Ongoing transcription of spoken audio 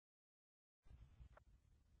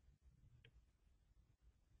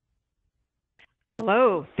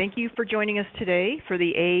Hello, thank you for joining us today for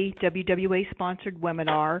the AWWA-sponsored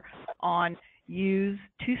webinar on Use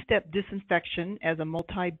Two-Step Disinfection as a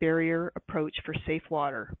Multi-Barrier Approach for Safe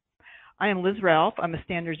Water. I am Liz Ralph. I'm a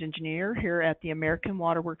standards engineer here at the American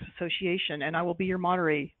Water Works Association, and I will be your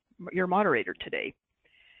moderator today.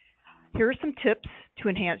 Here are some tips to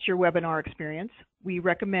enhance your webinar experience. We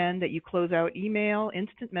recommend that you close out email,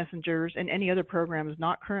 instant messengers, and any other programs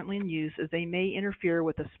not currently in use, as they may interfere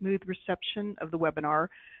with a smooth reception of the webinar,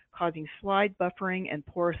 causing slide buffering and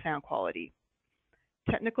poor sound quality.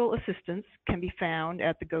 Technical assistance can be found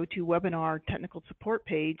at the GoToWebinar technical support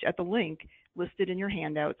page at the link listed in your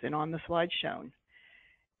handouts and on the slide shown.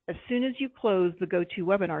 As soon as you close the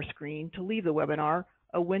GoToWebinar screen to leave the webinar,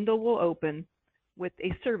 a window will open with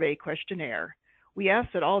a survey questionnaire. We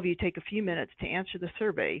ask that all of you take a few minutes to answer the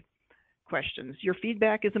survey questions. Your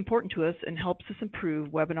feedback is important to us and helps us improve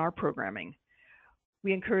webinar programming.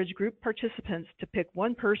 We encourage group participants to pick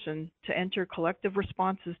one person to enter collective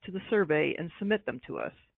responses to the survey and submit them to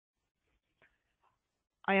us.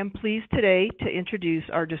 I am pleased today to introduce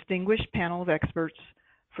our distinguished panel of experts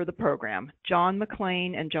for the program, John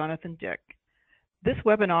McLean and Jonathan Dick. This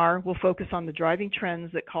webinar will focus on the driving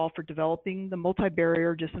trends that call for developing the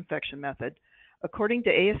multi-barrier disinfection method. According to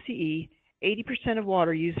ASCE, 80% of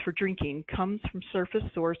water used for drinking comes from surface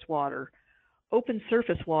source water. Open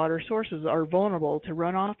surface water sources are vulnerable to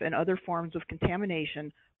runoff and other forms of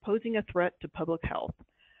contamination, posing a threat to public health.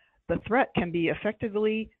 The threat can be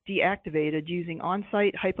effectively deactivated using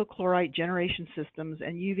on-site hypochlorite generation systems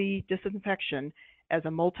and UV disinfection as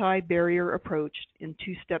a multi-barrier approach in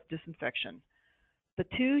two-step disinfection. The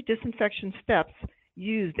two disinfection steps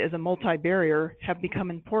used as a multi-barrier have become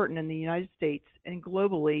important in the United States and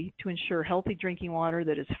globally to ensure healthy drinking water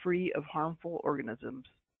that is free of harmful organisms.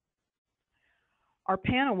 Our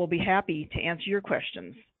panel will be happy to answer your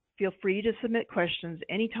questions. Feel free to submit questions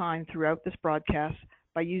anytime throughout this broadcast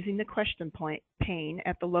by using the question pane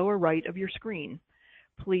at the lower right of your screen.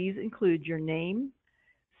 Please include your name,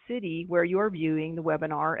 city where you are viewing the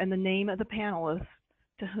webinar, and the name of the panelist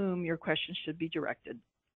to whom your questions should be directed.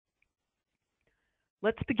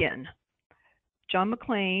 Let's begin. John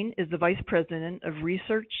McLean is the Vice President of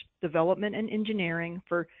Research, Development, and Engineering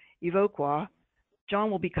for Evoqua. John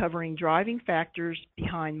will be covering driving factors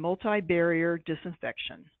behind multi-barrier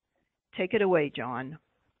disinfection. Take it away, John.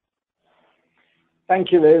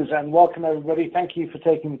 Thank you, Liz, and welcome everybody. Thank you for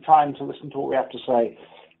taking the time to listen to what we have to say.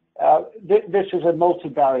 This is a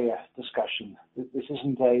multi-barrier discussion. This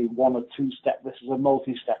isn't a one or two step, this is a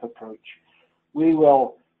multi-step approach. We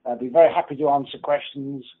will be very happy to answer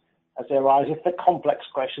questions as they arise. If they're complex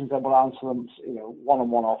questions, then we'll answer them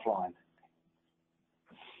one-on-one offline.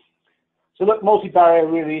 So look, multi-barrier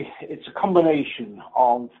really, it's a combination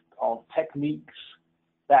of techniques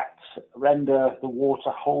that render the water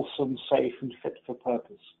wholesome, safe, and fit for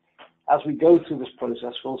purpose. As we go through this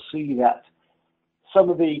process, we'll see that some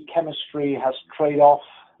of the chemistry has trade-off.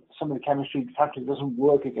 Some of the chemistry, in fact, doesn't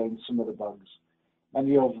work against some of the bugs.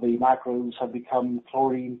 Many of the microbes have become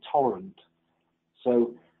chlorine tolerant.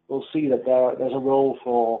 So we'll see that there's a role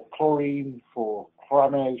for chlorine, for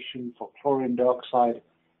chlorination, for chlorine dioxide,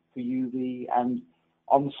 for UV, and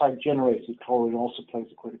on-site generated chlorine also plays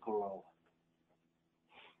a critical role.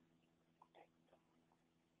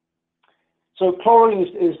 So chlorine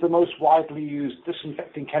is the most widely used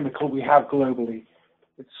disinfecting chemical we have globally.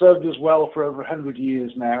 It's served us well for over 100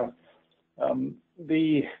 years now.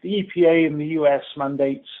 The EPA in the US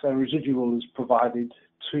mandates residuals provided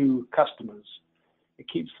to customers. It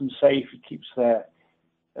keeps them safe, it keeps their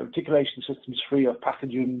reticulation systems free of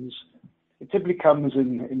pathogens. It typically comes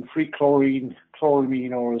in free chlorine,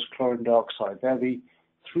 chloramine, or as chlorine dioxide. They're the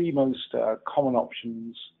three most common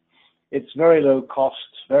options. It's very low cost,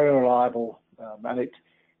 very reliable, and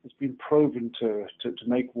it's been proven to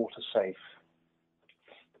make water safe.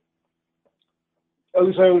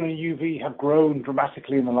 Ozone and UV have grown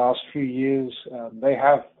dramatically in the last few years. They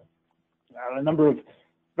have a number of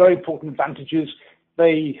very important advantages.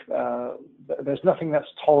 There's nothing that's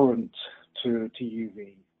tolerant to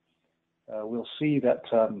UV. We'll see that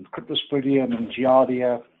Cryptosporidium and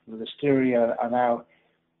Giardia, Listeria are now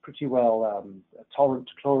pretty well tolerant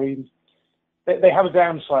to chlorine. They have a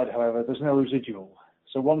downside, however. There's no residual.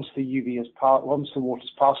 So once the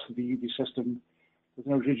water's passed through the UV system, there's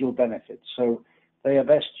no residual benefit. So they are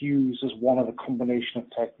best used as one of a combination of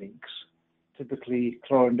techniques, typically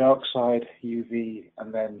chlorine dioxide, UV,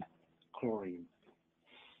 and then chlorine.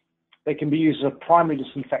 They can be used as a primary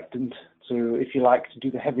disinfectant to, if you like, to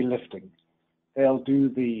do the heavy lifting. They'll do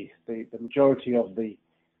the majority of the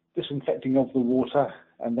disinfecting of the water,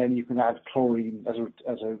 and then you can add chlorine as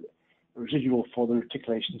a residual for the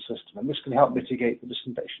reticulation system, and this can help mitigate the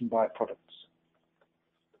disinfection byproducts.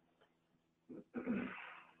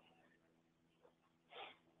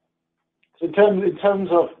 So in terms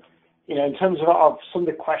of some of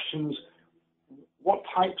the questions, what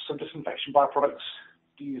types of disinfection byproducts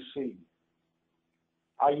do you see?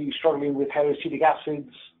 Are you struggling with haloacetic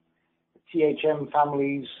acids, THM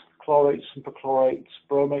families, chlorates and perchlorates,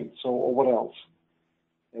 bromates, or what else?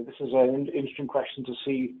 This is an interesting question to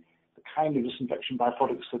see the kind of disinfection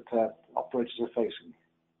byproducts that operators are facing.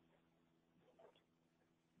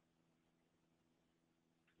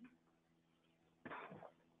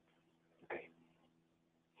 Okay.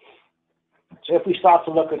 So if we start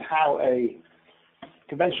to look at how a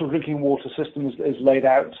conventional drinking water system is laid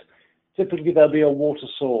out, typically there'll be a water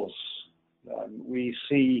source. We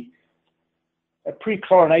see a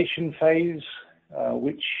pre-chlorination phase,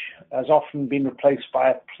 which has often been replaced by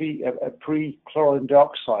a pre-chlorine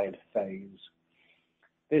dioxide phase.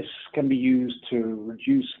 This can be used to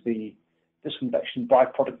reduce the disinfection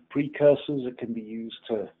byproduct precursors. It can be used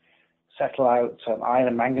to settle out iron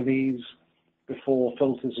and manganese before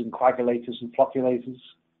filters and coagulators and flocculators.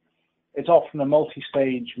 It's often a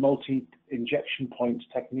multi-stage, multi-injection point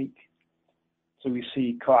technique. So we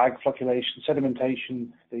see coag, flocculation, sedimentation,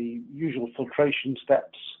 the usual filtration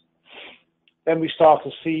steps. Then we start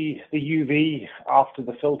to see the UV after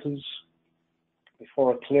the filters,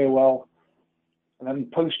 before a clear well. And then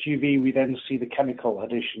post-UV, we then see the chemical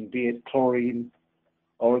addition, be it chlorine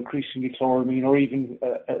or increasingly chloramine, or even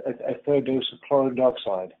a third dose of chlorine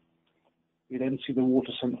dioxide. We then see the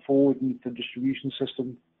water sent forward into the distribution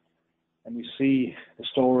system, and we see the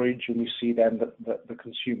storage, and we see then the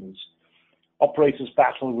consumers. Operators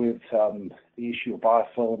battle with the issue of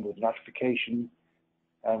biofilm, with nitrification,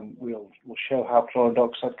 and we'll show how chlorine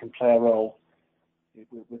dioxide can play a role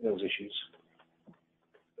with those issues.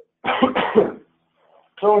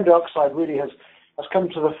 Chlorine dioxide really has come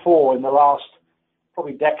to the fore in the last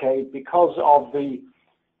probably decade because of the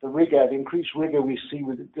rigor, the increased rigor we see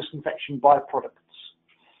with disinfection byproducts.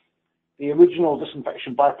 The original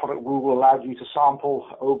disinfection byproduct rule allowed you to sample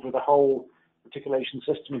over the whole reticulation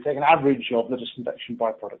system and take an average of the disinfection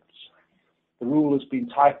byproducts. The rule has been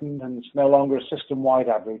tightened and it's no longer a system-wide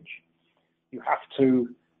average. You have to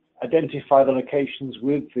identify the locations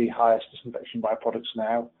with the highest disinfection byproducts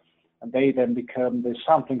now, and they then become the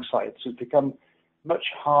sampling sites. It's become much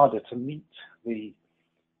harder to meet the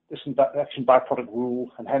disinfection byproduct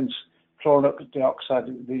rule, and hence chlorine dioxide,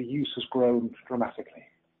 the use has grown dramatically.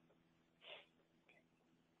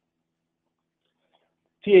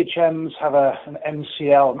 THMs have an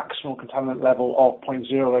MCL, maximal contaminant level, of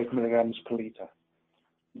 0.08 milligrams per litre.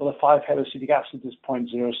 For the 5-haloacetic acid is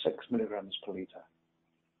 0.06 milligrams per litre.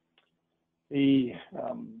 The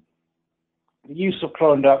use of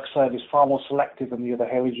chlorine dioxide is far more selective than the other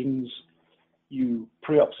halogens. You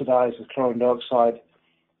pre-oxidize the chlorine dioxide.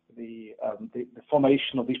 The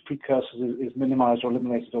formation of these precursors is minimized or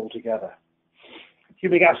eliminated altogether.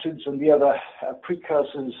 Humic acids and the other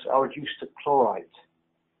precursors are reduced to chlorite.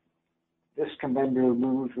 This can then be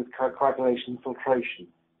removed with coagulation and filtration.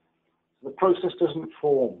 So the process doesn't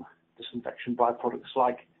form disinfection byproducts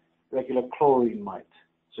like regular chlorine might.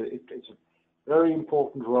 So it's a very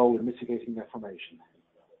important role in mitigating their formation.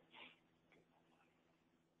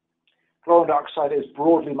 Chlorine dioxide is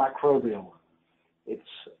broadly microbial. It's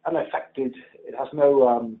unaffected. It has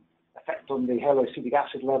no effect on the haloacetic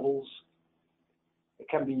acid levels. It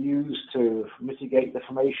can be used to mitigate the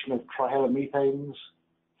formation of trihalomethanes.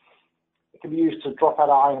 It can be used to drop out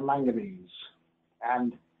iron and manganese.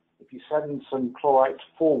 And if you send some chlorite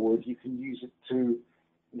forward, you can use it to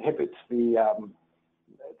inhibit the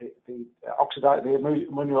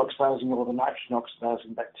ammonia oxidizing or the nitrogen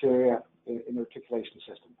oxidizing bacteria in the reticulation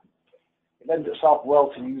system. It lends itself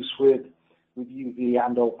well to use with UV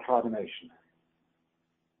and or chlorination.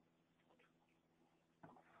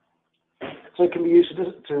 So it can be used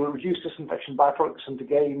to reduce disinfection byproducts and to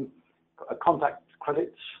gain contact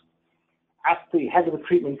credits. At the head of the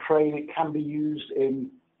treatment train, it can be used in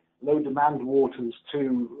low demand waters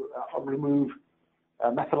to remove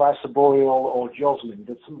methyl isoboreal or joslin,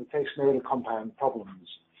 that's some of the taste and odor compound problems.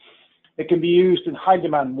 It can be used in high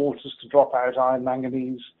demand waters to drop out iron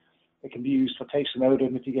manganese. It can be used for taste and odor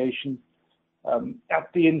mitigation.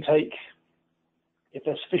 At the intake, if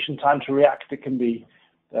there's sufficient time to react, it can be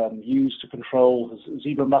used to control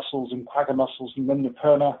zebra mussels and quagga mussels and limna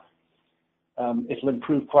perna. It'll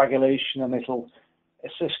improve coagulation and it'll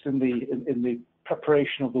assist in the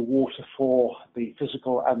preparation of the water for the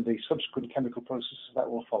physical and the subsequent chemical processes that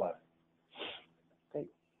will follow. Okay.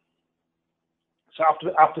 So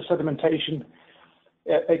after sedimentation,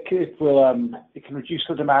 It can reduce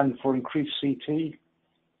the demand for increased CT.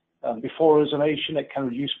 Before ozonation, it can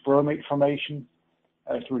reduce bromate formation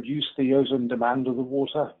to reduce the ozone demand of the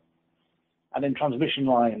water. And in transmission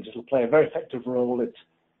lines, it'll play a very effective role. It's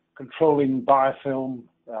controlling biofilm.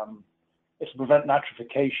 It'll prevent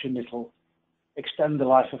nitrification. It'll extend the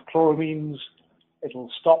life of chloramines.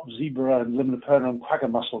 It'll stop zebra and limnoperna and quagga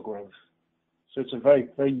mussel growth. So it's a very,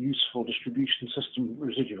 very useful distribution system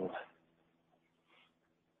residual.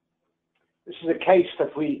 This is a case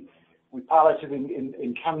that we piloted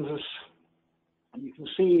in Kansas. You can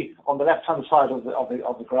see on the left-hand side of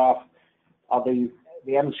the graph are the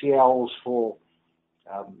MCLs for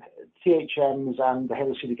THMs and the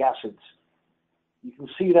haloacetic acids. You can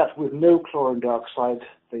see that with no chlorine dioxide,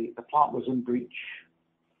 the plant was in breach.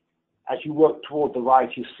 As you work toward the right,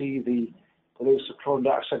 you see the dose of chlorine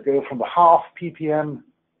dioxide go from 0.5 ppm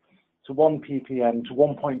to 1 ppm to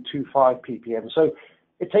 1.25 ppm. So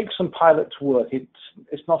it takes some pilot work.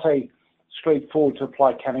 It's not a straightforward to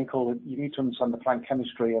apply chemical. You need to understand the plant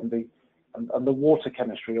chemistry and the water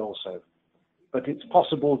chemistry also. But it's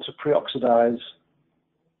possible to pre-oxidize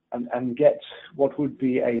and get what would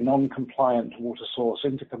be a non-compliant water source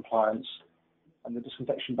into compliance and the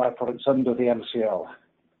disinfection byproducts under the MCL.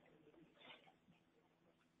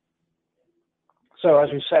 So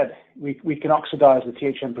as we said, we can oxidize the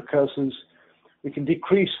THM precursors. We can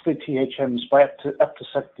decrease the THMs by up to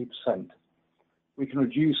 70%. We can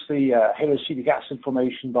reduce the haloacetic acid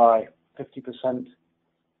formation by 50%.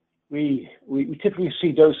 We typically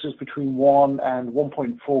see doses between 1 and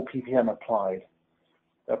 1.4 ppm applied.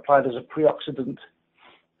 They're applied as a pre-oxidant.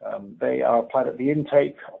 They are applied at the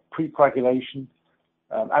intake, pre-coagulation,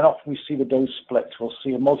 and often we see the dose split. We'll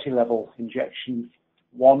see a multi-level injection,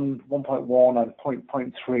 1.1 and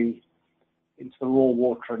 0.3 into the raw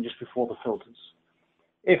water and just before the filters.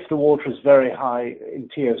 If the water is very high in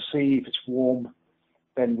TOC, if it's warm,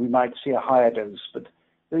 then we might see a higher dose, but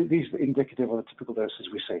these are indicative of the typical doses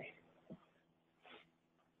we see.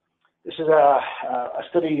 This is a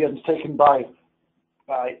study undertaken by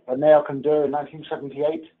Naok and Durr in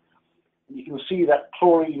 1978. And you can see that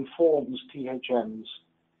chlorine forms THMs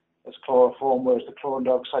as chloroform, whereas the chlorine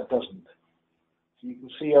dioxide doesn't. So you can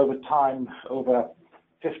see over time, over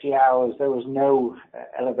 50 hours, there was no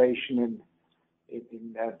elevation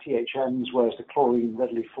in THMs, whereas the chlorine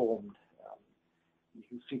readily formed. You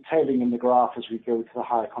can see tailing in the graph as we go to the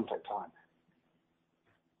higher contact time.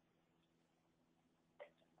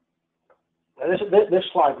 This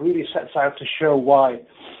slide really sets out to show why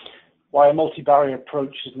a multi-barrier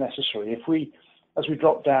approach is necessary. As we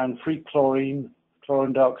drop down free chlorine,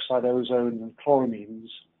 chlorine dioxide, ozone, and chloramines,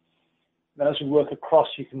 then as we work across,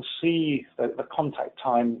 you can see the contact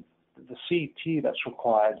time, the CT that's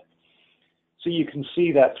required. So you can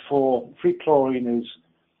see that for free chlorine is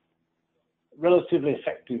relatively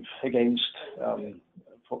effective against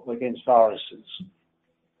viruses.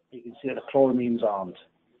 You can see that the chloramines aren't.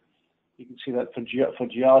 You can see that for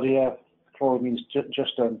Giardia, chloramines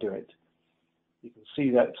just don't do it. You can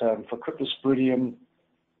see that for Cryptosporidium,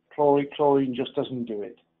 chlorine just doesn't do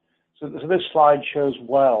it. So this slide shows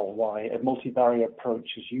well why a multi-barrier approach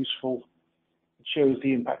is useful. It shows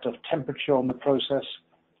the impact of temperature on the process,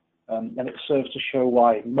 and it serves to show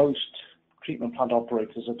why most treatment plant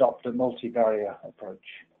operators adopt a multi-barrier approach.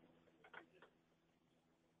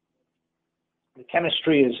 The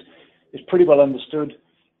chemistry is pretty well understood.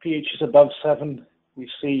 pH is above 7. We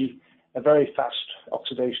see a very fast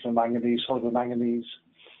oxidation of manganese, soluble manganese.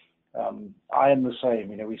 Iron the same.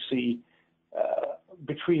 We see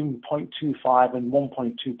between 0.25 and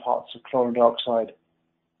 1.2 parts of chlorine dioxide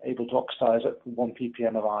able to oxidize at 1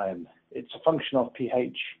 ppm of iron. It's a function of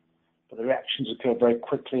pH, but the reactions occur very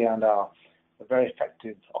quickly and are a very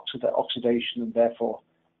effective oxidation and therefore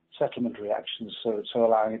settlement reactions, so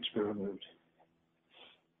allowing it to be removed.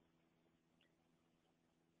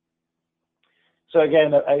 So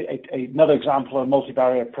again, another example of a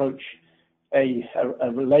multi-barrier approach, a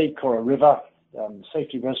lake or a river,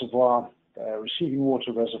 safety reservoir, receiving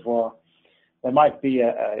water reservoir. There might be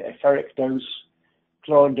a ferric dose.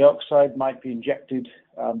 Chlorine dioxide might be injected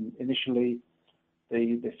initially.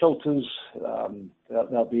 The filters,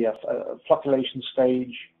 there'll be a flocculation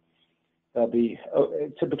stage. There'll be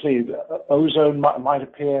typically ozone might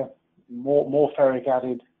appear, more ferric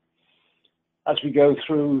added. As we go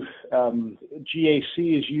through, GAC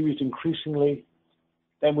is used increasingly.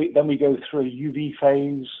 Then we go through a UV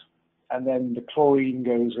phase, and then the chlorine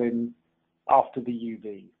goes in after the UV.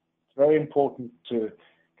 It's very important to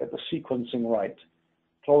get the sequencing right.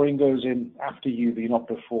 Chlorine goes in after UV, not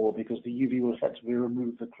before, because the UV will effectively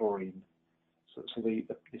remove the chlorine. So the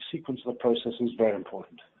sequence of the process is very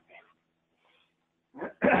important.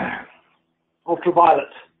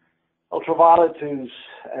 Ultraviolet. Ultraviolet is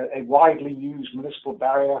a widely used municipal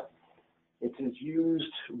barrier. It is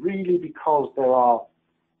used really because there are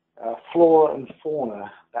flora and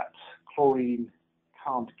fauna that chlorine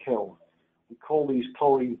can't kill. We call these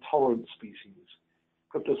chlorine-tolerant species.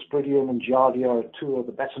 Cryptosporidium and Giardia are two of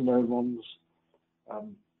the better-known ones.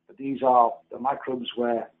 But these are the microbes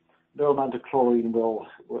where no amount of chlorine will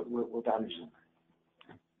damage them.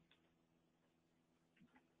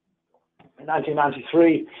 In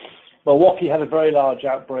 1993, Milwaukee had a very large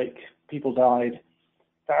outbreak. People died.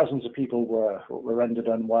 Thousands of people were rendered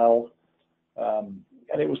unwell.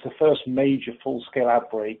 And it was the first major full-scale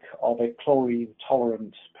outbreak of a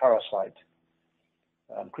chlorine-tolerant parasite.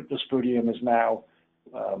 Cryptosporidium is now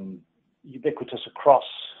ubiquitous across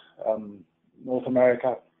North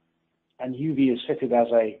America, and UV is fitted as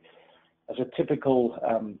a typical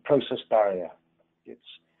process barrier. It's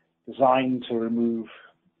designed to remove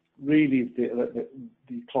really the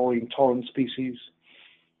chlorine-tolerant species.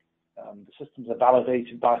 The systems are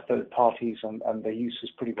validated by third parties, and their use is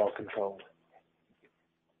pretty well controlled.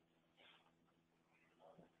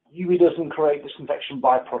 UV doesn't create disinfection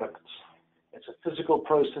byproducts. It's a physical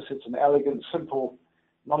process. It's an elegant, simple,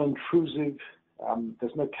 non-intrusive.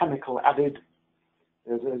 There's no chemical added.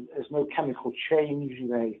 There's no chemical change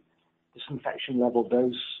in a disinfection level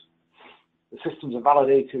dose. The systems are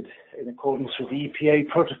validated in accordance with the EPA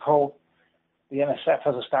protocol. The NSF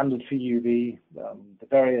has a standard for UV. The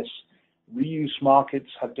various reuse markets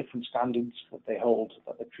have different standards that they hold,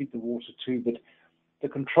 that they treat the water to, but the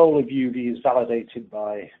control of UV is validated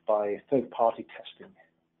by third-party testing.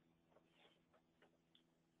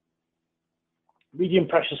 Medium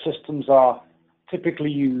pressure systems are typically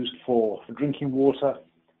used for drinking water.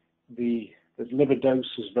 The liver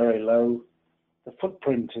dose is very low. The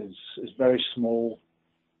footprint is very small.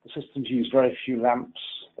 The systems use very few lamps.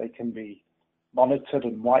 They can be monitored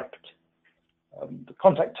and wiped. The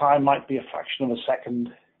contact time might be a fraction of a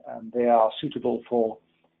second, and they are suitable for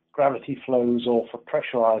gravity flows or for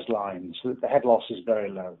pressurized lines, so that the head loss is very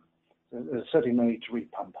low. There's certainly no need to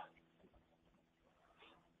repump.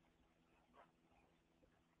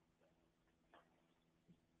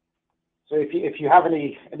 So if you have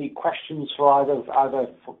any questions for either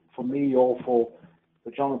for me or for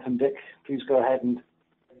Jonathan Dick, please go ahead and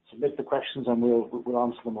submit the questions, and we'll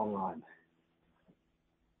answer them online.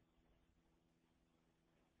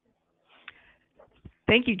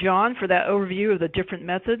 Thank you, John, for that overview of the different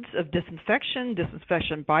methods of disinfection,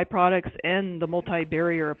 disinfection byproducts, and the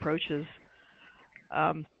multi-barrier approaches.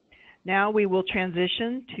 Now we will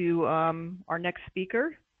transition to our next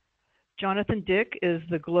speaker. Jonathan Dick is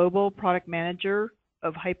the Global Product Manager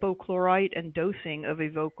of Hypochlorite and Dosing of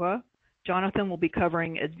Evoqua. Jonathan will be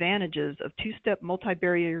covering advantages of two-step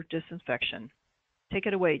multi-barrier disinfection. Take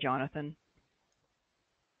it away, Jonathan.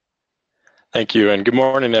 Thank you, and good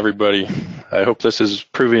morning, everybody. I hope this is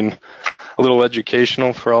proving a little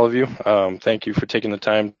educational for all of you. Thank you for taking the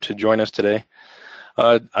time to join us today.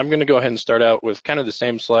 I'm going to go ahead and start out with kind of the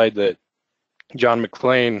same slide that John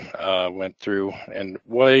McClain went through, and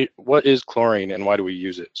what is chlorine and why do we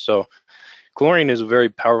use it? So chlorine is a very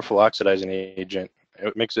powerful oxidizing agent.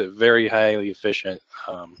 It makes it very highly efficient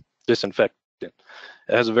disinfectant. It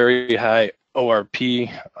has a very high ORP,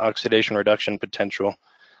 oxidation reduction potential.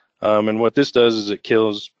 And what this does is it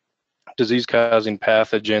kills disease-causing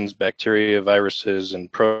pathogens, bacteria, viruses, and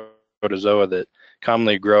protozoa that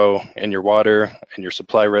commonly grow in your water and your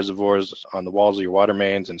supply reservoirs, on the walls of your water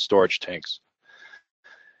mains and storage tanks.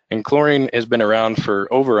 And chlorine has been around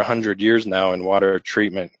for over 100 years now in water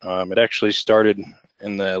treatment. It actually started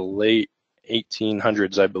in the late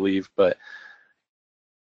 1800s, I believe, but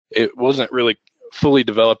it wasn't really fully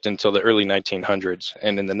developed until the early 1900s.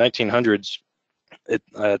 And in the 1900s,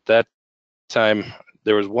 at that time,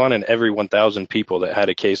 there was 1 in every 1,000 people that had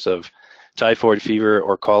a case of typhoid fever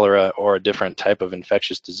or cholera or a different type of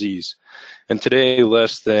infectious disease. And today,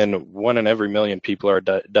 less than 1 in every million people are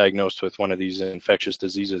diagnosed with one of these infectious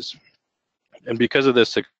diseases. And because of the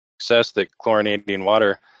success that chlorinating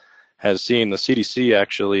water has seen, the CDC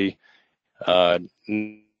actually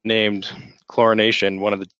named chlorination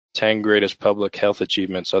one of the 10 greatest public health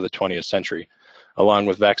achievements of the 20th century, along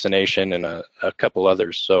with vaccination and a couple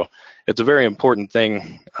others. So it's a very important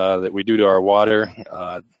thing that we do to our water.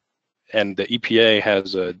 And the EPA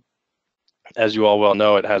has as you all well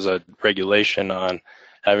know, it has a regulation on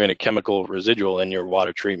having a chemical residual in your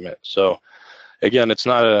water treatment. So again, it's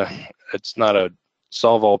not a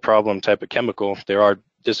solve all problem type of chemical. There are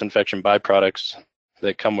disinfection byproducts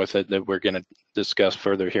that come with it that we're going to discuss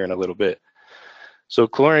further here in a little bit. So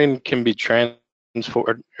chlorine can be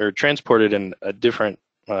transported in different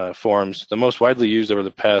forms. The most widely used over the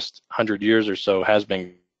past 100 years or so has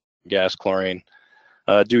been gas chlorine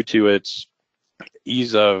due to its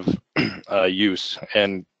ease of use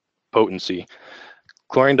and potency.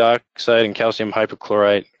 Chlorine dioxide and calcium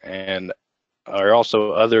hypochlorite and are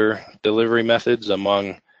also other delivery methods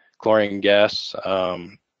among chlorine gas.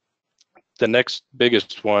 The next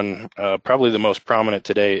biggest one, probably the most prominent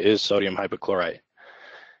today, is sodium hypochlorite.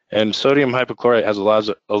 And sodium hypochlorite has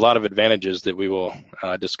a lot of advantages that we will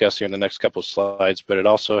discuss here in the next couple of slides, but it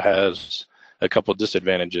also has a couple of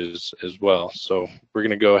disadvantages as well. So we're going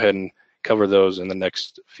to go ahead and cover those in the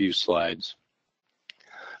next few slides.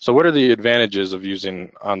 So what are the advantages of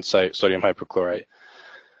using on-site sodium hypochlorite?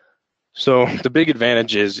 So the big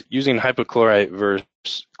advantage is using hypochlorite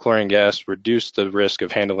versus chlorine gas reduce the risk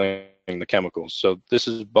of handling the chemicals. So this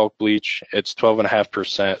is bulk bleach. It's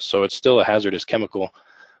 12.5%, so it's still a hazardous chemical.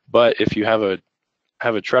 But if you have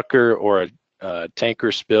a trucker or a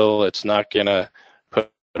tanker spill, it's not going to put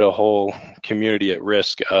a whole community at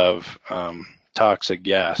risk of toxic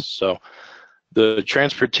gas. So the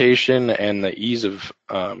transportation and the ease of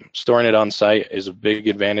storing it on site is a big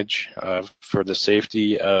advantage for the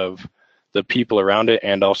safety of the people around it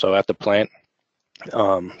and also at the plant.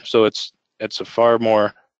 So it's a far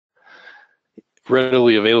more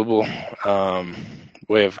readily available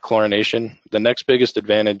way of chlorination. The next biggest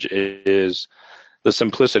advantage is the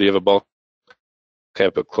simplicity of a bulk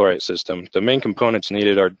hypochlorite system. The main components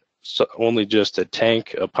needed are only just a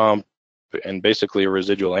tank, a pump, and basically a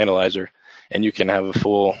residual analyzer, and you can have a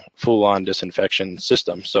full-on disinfection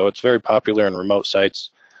system. So it's very popular in remote sites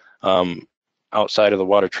outside of the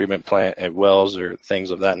water treatment plant at wells or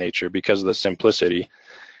things of that nature because of the simplicity.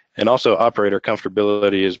 And also operator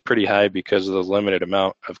comfortability is pretty high because of the limited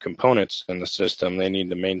amount of components in the system they need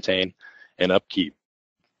to maintain and upkeep.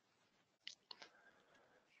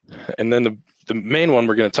 And then the main one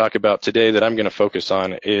we're going to talk about today that I'm going to focus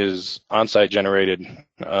on is on-site generated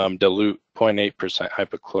dilute 0.8%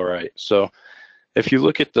 hypochlorite. So if you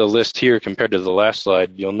look at the list here compared to the last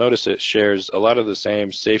slide, you'll notice it shares a lot of the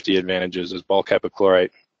same safety advantages as bulk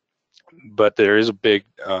hypochlorite, but there is a big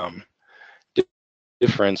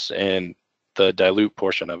difference in the dilute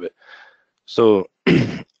portion of it. So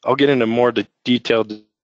I'll get into more detailed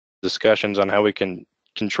discussions on how we can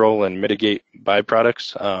control and mitigate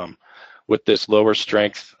byproducts with this lower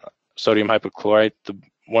strength sodium hypochlorite.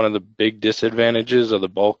 One of the big disadvantages of the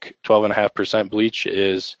bulk 12.5% bleach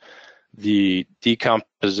is the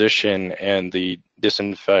decomposition and the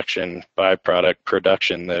disinfection byproduct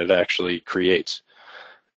production that it actually creates.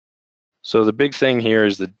 So the big thing here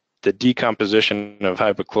is the decomposition of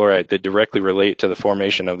hypochlorite that directly relate to the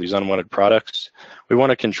formation of these unwanted products. We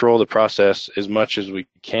want to control the process as much as we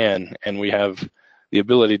can, and we have the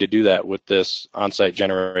ability to do that with this on-site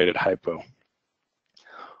generated hypo.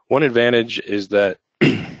 One advantage is that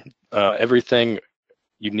everything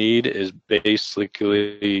you need is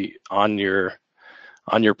basically on your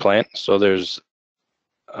plant, so there's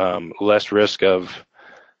less risk of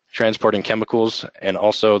transporting chemicals, and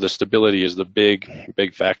also the stability is the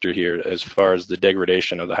big factor here as far as the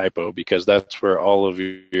degradation of the hypo, because that's where all of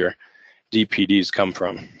your DPDs come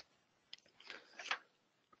from.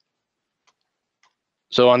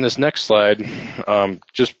 So on this next slide,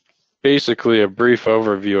 just basically a brief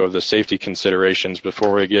overview of the safety considerations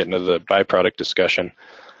before we get into the byproduct discussion.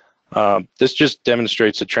 This just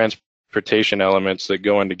demonstrates the transportation elements that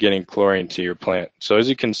go into getting chlorine to your plant. So as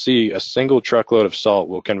you can see, a single truckload of salt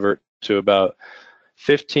will convert to about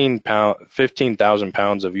 15,000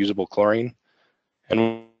 pounds of usable chlorine.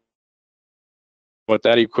 And what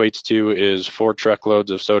that equates to is 4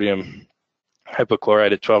 truckloads of sodium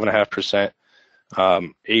hypochlorite at 12.5%,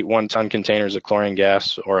 8 one-ton containers of chlorine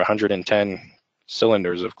gas, or 110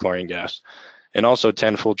 cylinders of chlorine gas, and also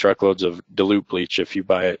 10 full truckloads of dilute bleach if you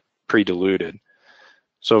buy it pre-diluted.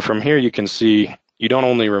 So from here you can see you don't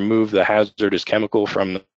only remove the hazardous chemical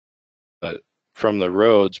from the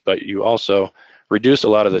roads, but you also reduce a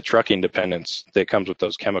lot of the trucking dependence that comes with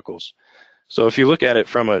those chemicals. So if you look at it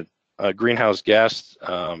from a greenhouse gas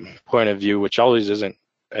point of view, which always isn't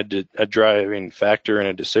a driving factor in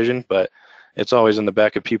a decision, but it's always in the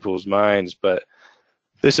back of people's minds. But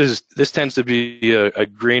this tends to be a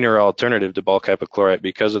greener alternative to bulk hypochlorite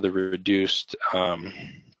because of the reduced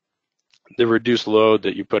load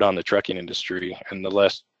that you put on the trucking industry and the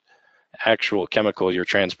less actual chemical you're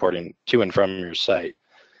transporting to and from your site.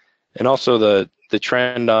 And also the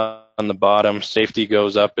trend on the bottom, safety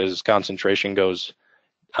goes up as concentration goes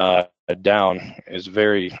down, is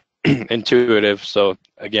very intuitive. So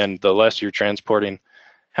again, the less you're transporting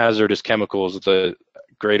hazardous chemicals, the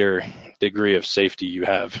greater degree of safety you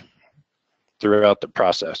have throughout the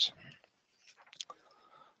process.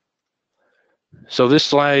 So this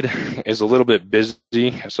slide is a little bit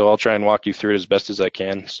busy, so I'll try and walk you through it as best as I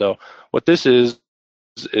can. So what this is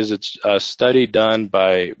it's a study done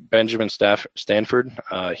by Benjamin Stanford.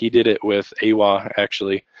 He did it with AWA,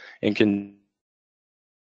 actually, in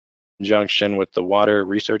conjunction with the Water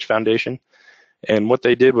Research Foundation. And what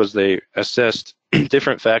they did was they assessed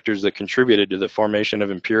different factors that contributed to the formation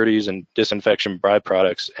of impurities and disinfection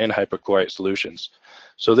byproducts in hypochlorite solutions.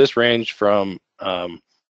 So this ranged from a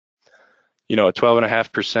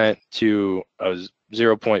 12.5% to a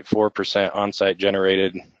 0.4% on-site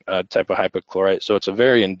generated type of hypochlorite. So it's a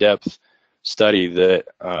very in-depth study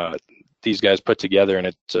that these guys put together, and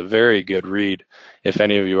it's a very good read if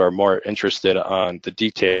any of you are more interested on the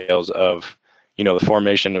details of, the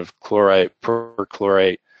formation of chlorite,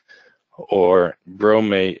 perchlorate, or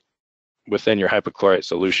bromate within your hypochlorite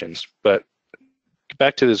solutions. But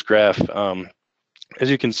back to this graph, as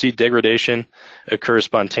you can see, degradation occurs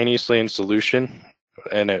spontaneously in solution,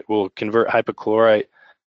 and it will convert hypochlorite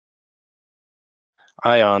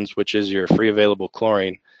ions, which is your free available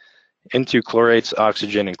chlorine, into chlorates,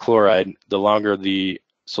 oxygen, and chloride the longer the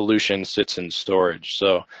solution sits in storage.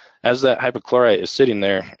 So as that hypochlorite is sitting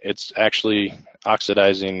there, it's actually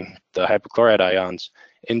oxidizing the hypochlorite ions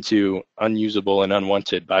into unusable and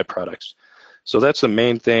unwanted byproducts. So that's the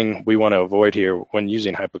main thing we want to avoid here when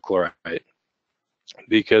using hypochlorite,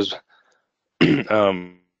 because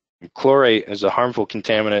chlorate is a harmful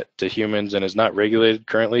contaminant to humans and is not regulated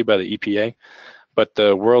currently by the EPA. But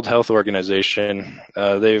the World Health Organization,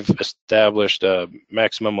 they've established a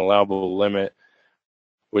maximum allowable limit,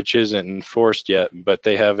 which isn't enforced yet, but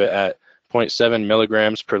they have it at 0.7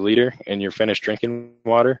 milligrams per liter in your finished drinking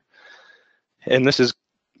water. And this is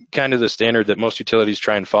kind of the standard that most utilities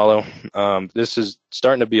try and follow. This is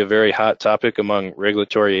starting to be a very hot topic among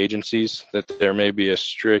regulatory agencies, that there may be a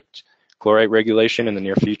strict chlorite regulation in the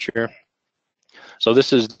near future. So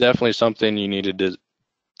this is definitely something you needed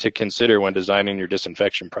to consider when designing your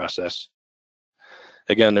disinfection process.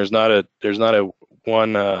 Again, there's not a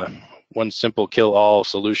one simple kill-all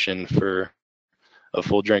solution for a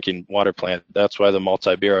full drinking water plant. That's why the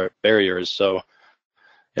multi-barrier is so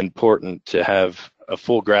important, to have a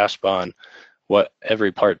full grasp on what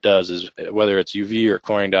every part does, is whether it's UV or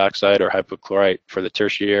chlorine dioxide or hypochlorite for the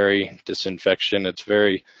tertiary disinfection. It's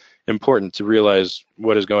very important to realize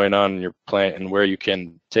what is going on in your plant and where you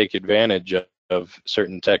can take advantage of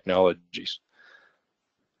certain technologies.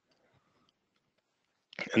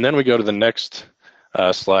 And then we go to the next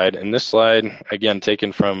slide. And this slide, again,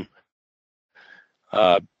 taken from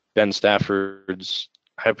Ben Stafford's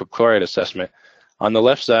hypochlorite assessment. On the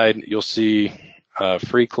left side, you'll see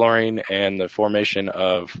free chlorine and the formation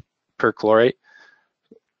of perchlorate.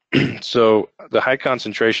 So the high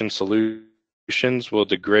concentration solutions will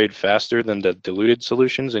degrade faster than the diluted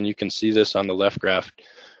solutions, and you can see this on the left graph,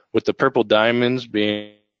 with the purple diamonds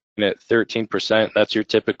being at 13%. That's your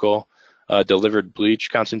typical delivered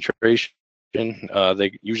bleach concentration.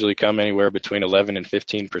 They usually come anywhere between 11 and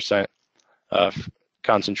 15%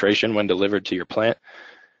 concentration when delivered to your plant.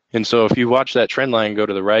 And so if you watch that trend line go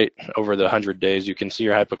to the right over the 100 days, you can see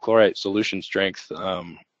your hypochlorite solution strength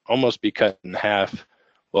almost be cut in half,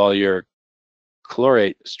 while your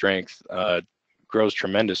chlorate strength grows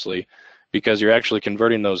tremendously, because you're actually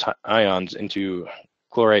converting those ions into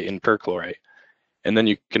chlorate and perchlorate. And then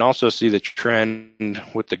you can also see the trend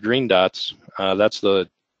with the green dots. That's the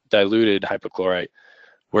diluted hypochlorite,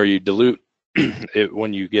 where you dilute it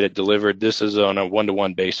when you get it delivered. This is on a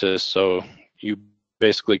 1-to-1 basis, so you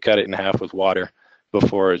basically cut it in half with water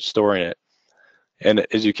before storing it. And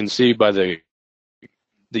as you can see by the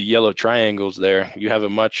yellow triangles there, you have a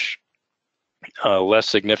much less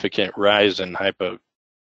significant rise in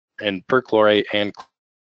perchlorate and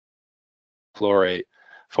chlorate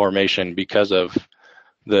formation because of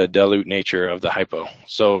the dilute nature of the hypo.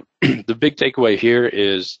 So the big takeaway here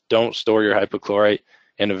is, don't store your hypochlorite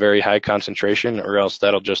in a very high concentration, or else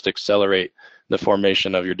that'll just accelerate the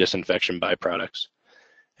formation of your disinfection byproducts.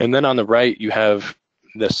 And then on the right, you have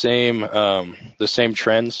the same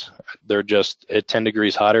trends. They're just at 10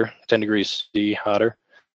 degrees hotter, 10 degrees C hotter.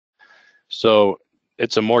 So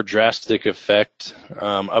it's a more drastic effect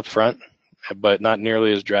up front, but not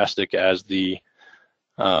nearly as drastic as the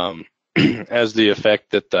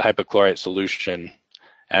effect that the hypochlorite solution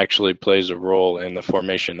actually plays a role in the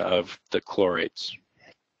formation of the chlorates.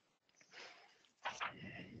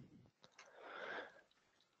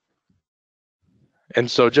 And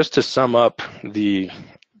so just to sum up the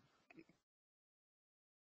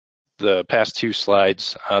the past two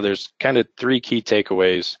slides, there's kind of three key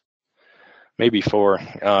takeaways, maybe four,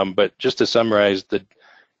 but just to summarize, the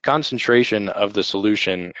concentration of the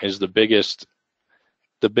solution is the biggest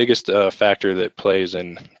factor that plays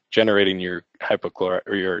in generating your hypochlorite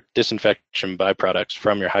or your disinfection byproducts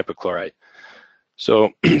from your hypochlorite.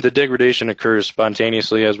 So the degradation occurs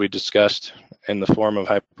spontaneously, as we discussed, in the form of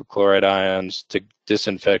hypochlorite ions to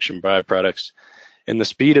disinfection byproducts. And the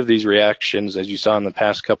speed of these reactions, as you saw in the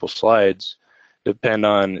past couple slides, depend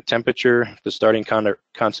on temperature, the starting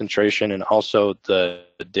concentration, and also the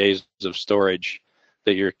days of storage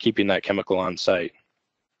that you're keeping that chemical on site.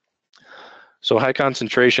 So high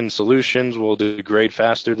concentration solutions will degrade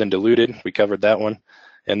faster than diluted. We covered that one.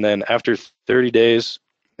 And then after 30 days,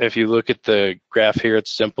 if you look at the graph here,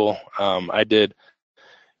 it's simple. I did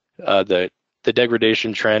the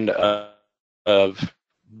degradation trend of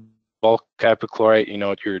bulk hypochlorite, you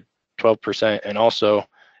know, at your 12%, and also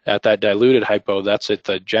at that diluted hypo, that's at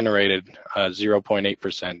the generated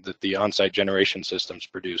 0.8% that the on-site generation systems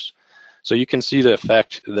produce. So you can see the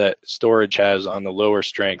effect that storage has on the lower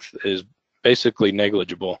strength is basically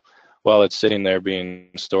negligible while it's sitting there being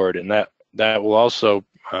stored, and that will also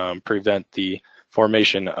prevent the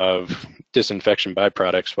formation of disinfection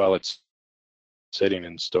byproducts while it's sitting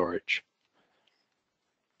in storage.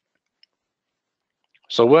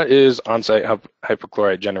 So what is on-site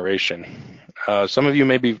hypochlorite generation? Some of you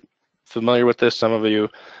may be familiar with this, some of you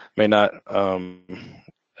may not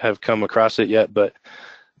have come across it yet, but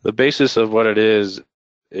the basis of what it is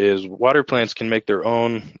water plants can make their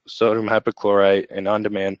own sodium hypochlorite and on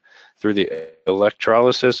demand through the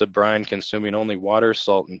electrolysis of brine consuming only water,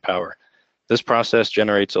 salt, and power. This process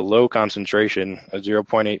generates a low concentration of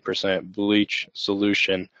 0.8% bleach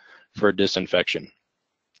solution for disinfection.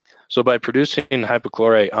 So by producing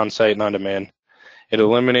hypochlorite on site and on demand, it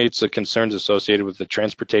eliminates the concerns associated with the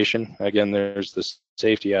transportation. Again, there's the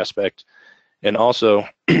safety aspect, and also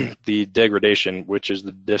the degradation, which is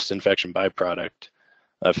the disinfection byproduct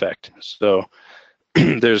effect. So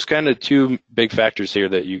there's kind of two big factors here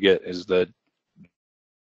that you get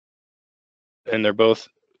and they're both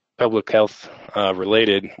public health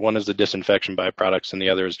related. One is the disinfection byproducts and the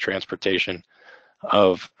other is transportation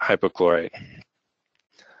of hypochlorite.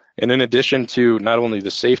 And in addition to not only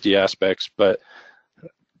the safety aspects, but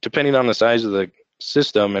depending on the size of the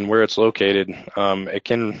system and where it's located,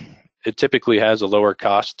 it typically has a lower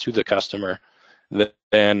cost to the customer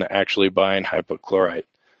than actually buying hypochlorite.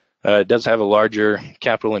 It does have a larger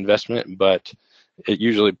capital investment, but it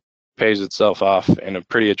usually pays itself off in a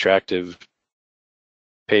pretty attractive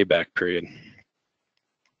payback period.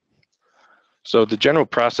 So the general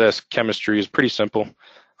process chemistry is pretty simple.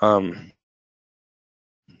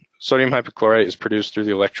 Sodium hypochlorite is produced through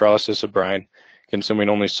the electrolysis of brine, consuming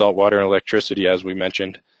only salt, water, and electricity, as we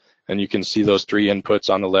mentioned. And you can see those three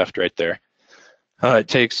inputs on the left right there. It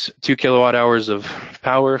takes 2 kilowatt hours of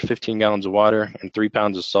power, 15 gallons of water, and 3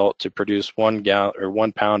 pounds of salt to produce 1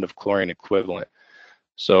 pound of chlorine equivalent.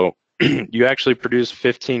 So you actually produce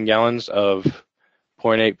 15 gallons of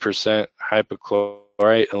 0.8%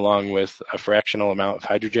 hypochlorite along with a fractional amount of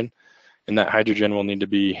hydrogen, and that hydrogen will need to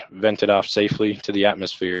be vented off safely to the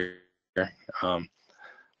atmosphere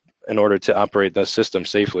in order to operate the system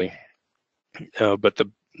safely. But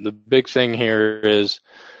the big thing here is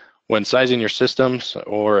when sizing your systems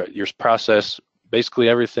or your process, basically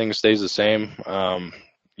everything stays the same.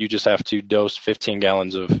 You just have to dose 15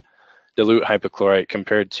 gallons of dilute hypochlorite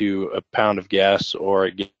compared to a pound of gas or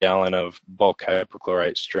a gallon of bulk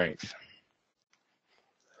hypochlorite strength.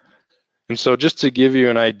 And so just to give you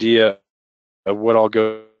an idea of what all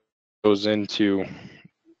goes into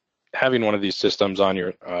having one of these systems on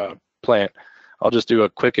your plant, I'll just do a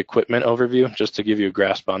quick equipment overview just to give you a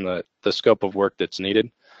grasp on the scope of work that's needed.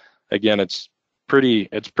 Again, it's pretty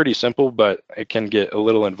simple, but it can get a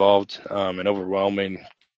little involved and overwhelming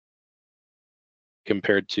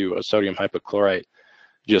compared to a sodium hypochlorite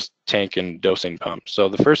just tank and dosing pump. So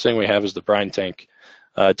the first thing we have is the brine tank.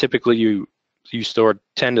 Typically you store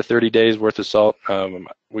 10 to 30 days worth of salt.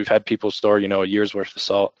 We've had people store, a year's worth of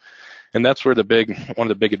salt. And that's where one of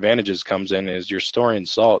the big advantages comes in is you're storing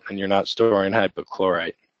salt and you're not storing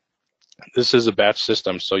hypochlorite. This is a batch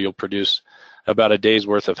system, so you'll produce about a day's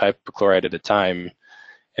worth of hypochlorite at a time.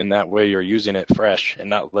 And that way you're using it fresh and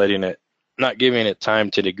not giving it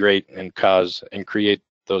time to degrade and create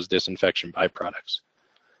those disinfection byproducts.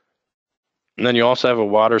 And then you also have a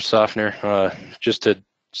water softener just to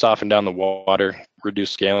soften down the water,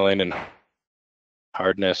 reduce scaling and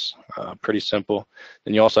hardness, pretty simple.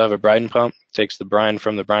 Then you also have a brine pump, takes the brine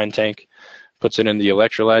from the brine tank, puts it in the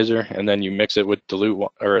electrolyzer, and then you mix it with dilute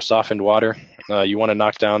or softened water. You want to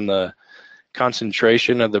knock down the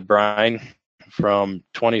concentration of the brine from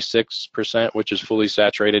 26%, which is fully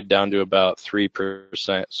saturated, down to about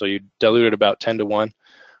 3%. So you dilute it about 10 to 1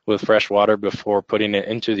 with fresh water before putting it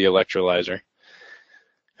into the electrolyzer.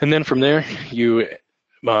 And then from there, you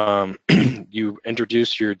you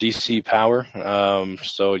introduce your DC power.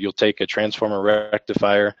 So you'll take a transformer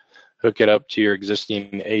rectifier, hook it up to your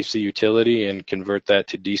existing AC utility, and convert that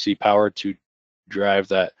to DC power to drive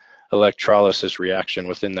that electrolysis reaction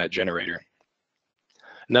within that generator.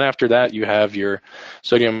 And then after that, you have your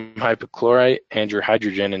sodium hypochlorite and your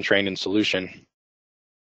hydrogen entrained in solution,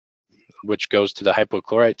 which goes to the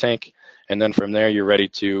hypochlorite tank. And then from there, you're ready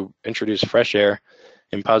to introduce fresh air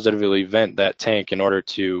and positively vent that tank in order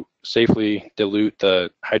to safely dilute the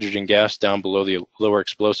hydrogen gas down below the lower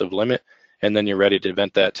explosive limit. And then you're ready to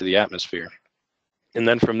vent that to the atmosphere. And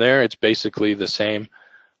then from there, it's basically the same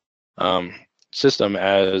system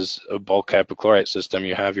as a bulk hypochlorite system.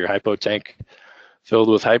 You have your hypo tank filled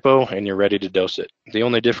with hypo, and you're ready to dose it. The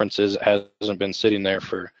only difference is it hasn't been sitting there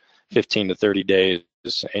for 15 to 30 days,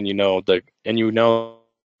 and you know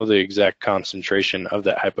the exact concentration of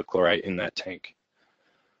that hypochlorite in that tank.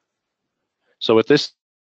 So with this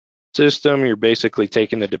system, you're basically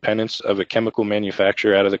taking the dependence of a chemical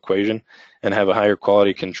manufacturer out of the equation and have a higher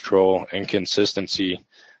quality control and consistency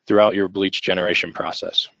throughout your bleach generation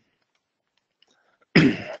process.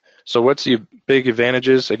 So what's the big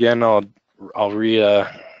advantages? Again, I'll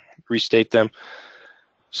restate them.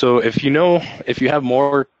 So if you have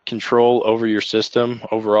more control over your system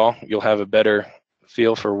overall, you'll have a better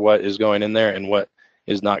feel for what is going in there and what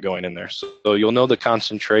is not going in there. So you'll know the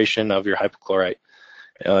concentration of your hypochlorite.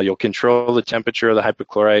 You'll control the temperature of the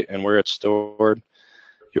hypochlorite and where it's stored.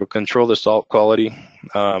 You'll control the salt quality.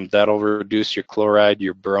 That'll reduce your chloride,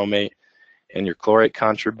 your bromate, and your chlorate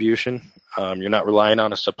contribution. You're not relying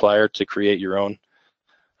on a supplier to create your own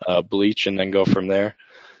bleach and then go from there.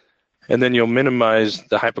 And then you'll minimize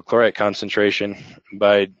the hypochlorite concentration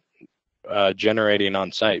by generating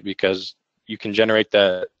on site, because you can generate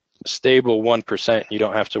that stable 1%. You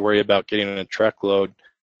don't have to worry about getting in a truckload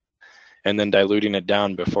and then diluting it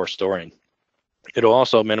down before storing. It'll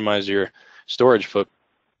also minimize your storage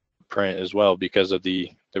footprint as well, because of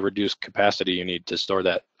the reduced capacity you need to store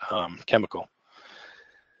that chemical.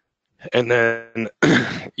 And then,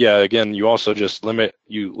 yeah, again, you also just limit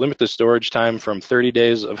the storage time from 30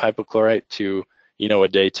 days of hypochlorite to, a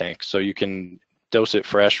day tank. So you can dose it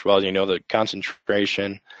fresh while you know the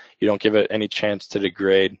concentration. You don't give it any chance to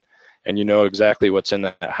degrade, and you know exactly what's in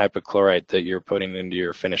that hypochlorite that you're putting into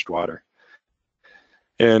your finished water.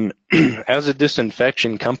 And as a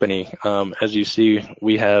disinfection company, as you see,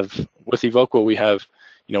 we have, with Evoqua, we have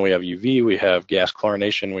UV, we have gas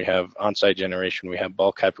chlorination, we have on-site generation, we have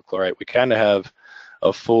bulk hypochlorite. We kind of have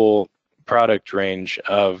a full product range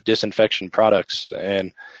of disinfection products,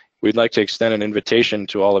 and we'd like to extend an invitation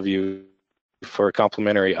to all of you for a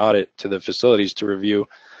complimentary audit to the facilities to review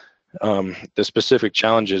the specific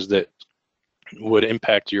challenges that would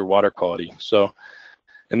impact your water quality. So,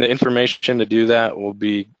 and the information to do that will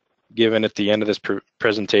be given at the end of this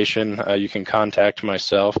presentation. You can contact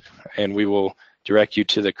myself, and we will direct you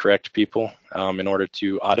to the correct people in order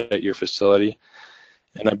to audit your facility.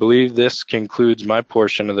 And I believe this concludes my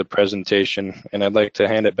portion of the presentation, and I'd like to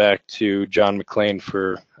hand it back to John McLean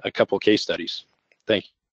for a couple case studies. Thank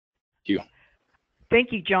you.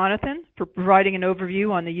 Thank you, Jonathan, for providing an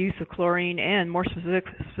overview on the use of chlorine and more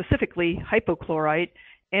specifically hypochlorite,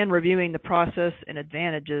 and reviewing the process and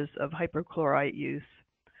advantages of hypochlorite use.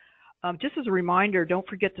 Just as a reminder, don't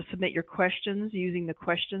forget to submit your questions using the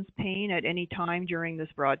questions pane at any time during this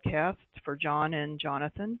broadcast for John and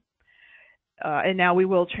Jonathan. And now we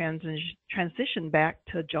will transition back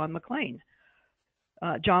to John McLean.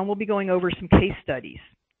 John will be going over some case studies.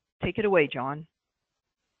 Take it away, John.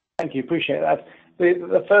 Thank you, appreciate that.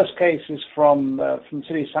 The first case is from the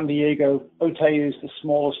city of San Diego. Otay is the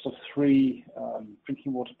smallest of three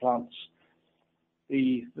drinking water plants.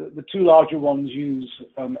 The two larger ones use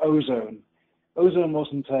ozone. Ozone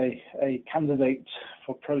wasn't a candidate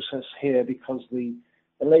for process here because the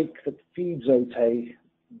lake that feeds Otay,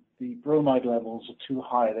 the bromide levels are too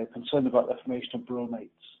high. They're concerned about the formation of bromates.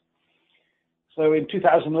 So in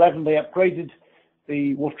 2011, they upgraded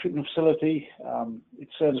the water treatment facility. It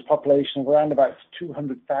serves a population of around about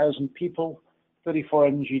 200,000 people,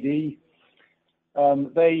 34 MGD.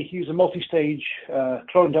 They use a multi-stage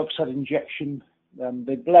chlorine dioxide injection.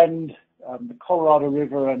 They blend the Colorado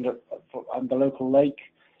River and the local lake.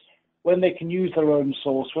 When they can use their own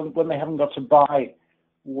source, when they haven't got to buy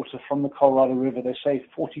water from the Colorado River, they save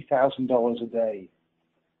 $40,000 a day.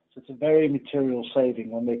 So it's a very material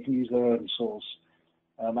saving when they can use their own source.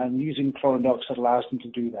 And using chlorine dioxide allows them to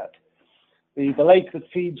do that. The lake that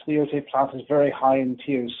feeds the Otay plant is very high in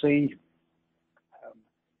TOC.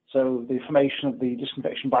 So the formation of the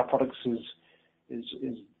disinfection byproducts is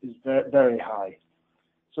very, very high.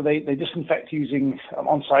 So they disinfect using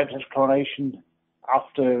on-site chlorination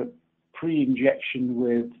after pre-injection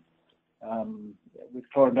with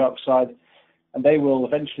chlorine dioxide, and they will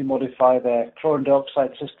eventually modify their chlorine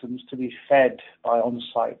dioxide systems to be fed by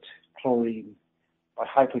on-site chlorine, by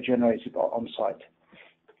hypogenerated on-site.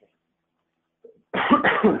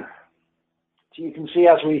 So you can see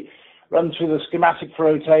as we run through the schematic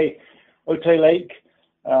for Otay Lake,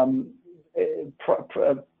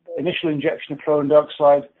 initial injection of chlorine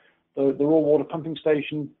dioxide, the raw water pumping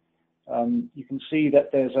station. You can see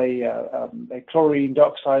that there's a chlorine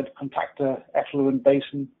dioxide contactor effluent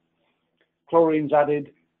basin. Chlorine's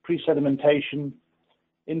added, pre-sedimentation,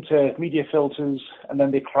 into media filters, and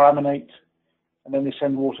then they chloraminate, and then they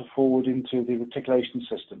send water forward into the reticulation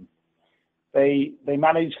system. They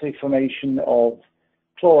manage the formation of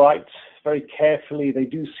chlorites very carefully. They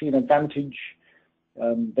do see an advantage.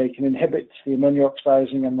 They can inhibit the ammonia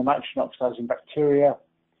oxidizing and the nitrogen oxidizing bacteria.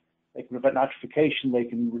 They can prevent nitrification. They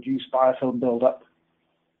can reduce biofilm buildup.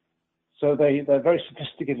 So they're very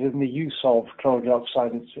sophisticated in the use of chlorine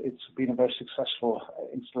dioxide. It's been a very successful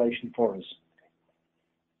installation for us.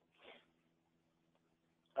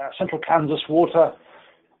 Central Kansas Water,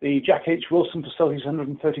 the Jack H. Wilson facility is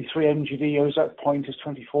 133 MGD. Ozark Point is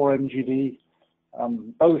 24 MGD.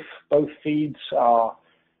 Both feeds are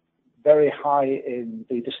very high in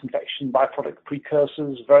the disinfection byproduct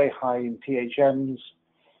precursors, very high in THMs.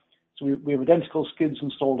 So we have identical skids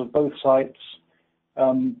installed at both sites.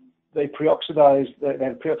 They pre-oxidize, they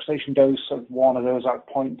have a pre-oxidation dose of 1 at Ozark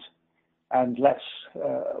Point and less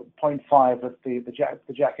 0.5 at the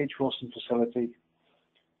Jack H. Wilson facility.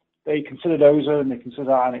 They considered ozone, they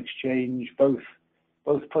considered ion exchange. Both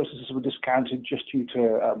processes were discounted just due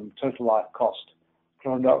to total life cost.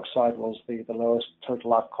 Chlorine dioxide was the lowest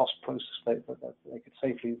total life cost process that they could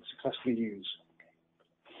safely and successfully use.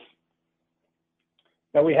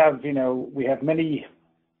 Now we have many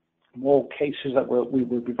more cases that we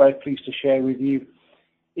will be very pleased to share with you.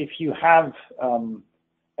 If you have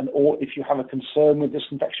if you have a concern with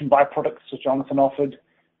disinfection byproducts, as Jonathan offered,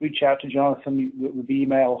 reach out to Jonathan with the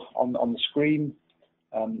email on the screen.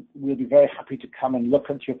 We'll be very happy to come and look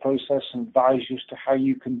at your process and advise you as to how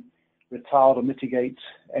you can retard or mitigate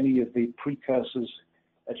any of the precursors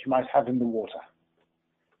that you might have in the water.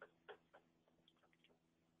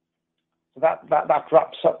 So that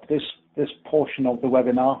wraps up this portion of the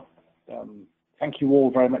webinar. Thank you all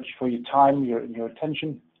very much for your time, your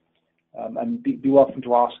attention, and be welcome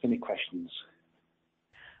to ask any questions.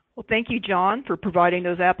 Well, thank you, John, for providing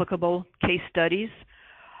those applicable case studies.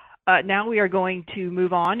 Now we are going to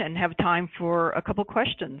move on and have time for a couple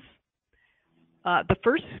questions. The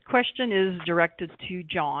first question is directed to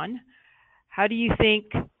John. How do you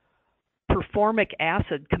think performic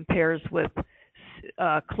acid compares with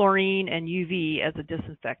chlorine and UV as a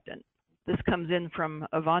disinfectant? This comes in from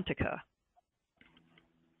Avantika.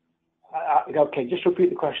 Okay, just repeat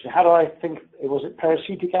the question. How do I think? Was it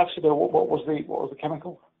peracetic acid, or what was the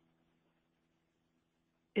chemical?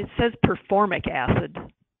 It says performic acid.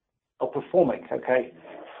 Oh, performic. Okay.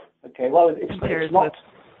 Okay. Well, it's not.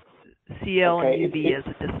 With Cl and UV as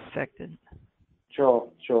a disinfectant. Sure.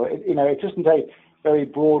 It isn't a very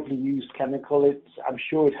broadly used chemical. I'm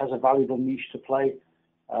sure it has a valuable niche to play.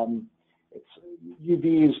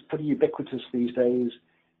 UV is pretty ubiquitous these days.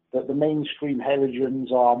 The mainstream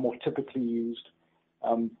halogens are more typically used.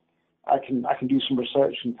 I can do some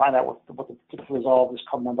research and find out what the particulars are of this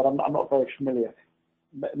compound, but I'm not very familiar.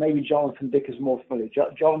 Maybe Jonathan Dick is more familiar.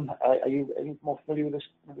 John, are you more familiar with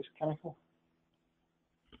this chemical?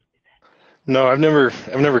 No, I've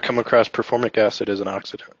never come across performic acid as an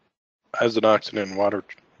oxidant in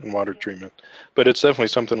water treatment, but it's definitely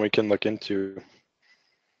something we can look into.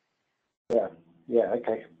 Yeah,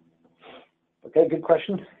 okay, good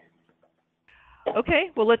question. Okay,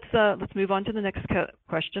 well let's move on to the next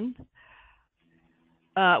question.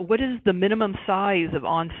 What is the minimum size of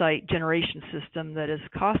on-site generation system that is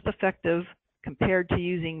cost-effective compared to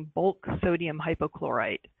using bulk sodium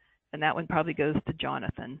hypochlorite? And that one probably goes to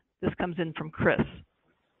Jonathan. This comes in from Chris.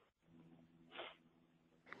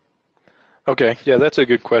 Okay, yeah, that's a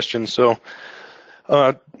good question. So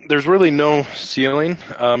there's really no ceiling.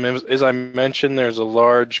 As I mentioned, there's a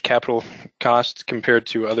large capital cost compared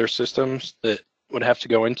to other systems that would have to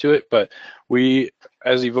go into it. But we,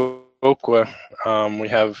 as Evo Aqua, we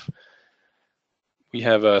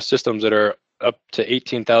have systems that are up to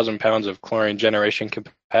 18,000 pounds of chlorine generation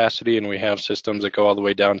capacity, and we have systems that go all the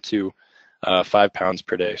way down to 5 pounds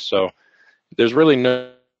per day. So there's really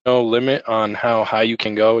no limit on how high you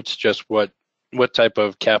can go. It's just what type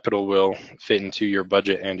of capital will fit into your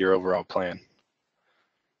budget and your overall plan.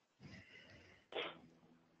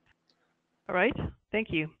 All right,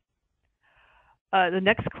 thank you. The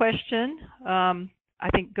next question, I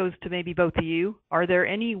think goes to maybe both of you. Are there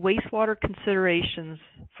any wastewater considerations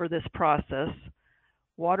for this process?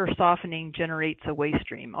 Water softening generates a waste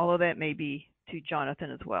stream, although that may be to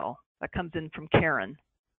Jonathan as well. That comes in from Karen.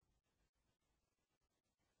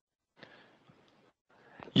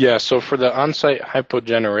 Yeah, so for the on-site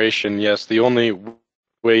hypogeneration, yes, the only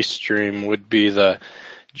waste stream would be the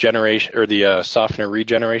generation or the softener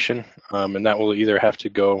regeneration, and that will either have to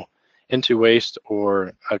go into waste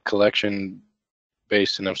or a collection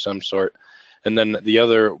basin of some sort. And then the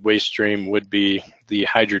other waste stream would be the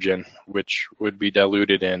hydrogen, which would be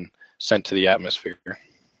diluted and sent to the atmosphere.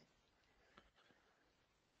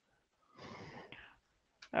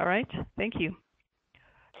 All right, thank you.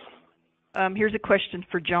 Here's a question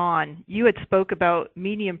for John. You had spoke about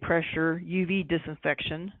medium pressure UV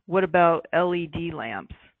disinfection. What about LED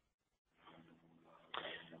lamps?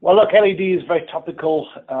 Well, look, LED is very topical.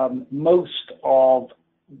 Most of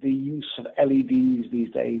the use of LEDs these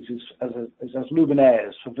days is as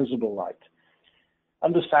luminaires for visible light.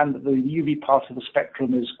 Understand that the UV part of the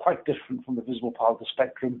spectrum is quite different from the visible part of the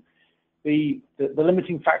spectrum. The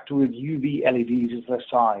limiting factor with UV LEDs is their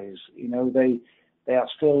size. You know, they are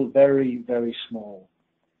still very, very small.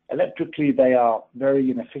 Electrically, they are very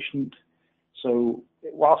inefficient. So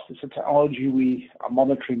whilst it's a technology we are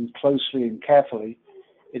monitoring closely and carefully,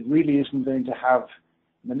 it really isn't going to have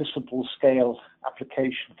municipal scale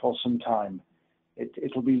application for some time.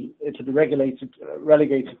 It'll be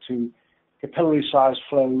relegated to capillary size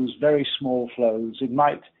flows, very small flows. It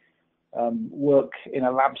might work in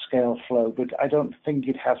a lab scale flow, but I don't think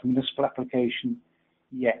it has municipal application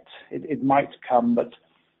yet. It might come, but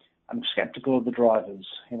I'm skeptical of the drivers.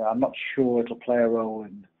 You know, I'm not sure it'll play a role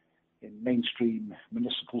in mainstream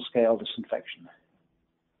municipal scale disinfection.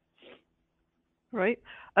 Right.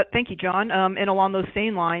 Thank you, John. And along those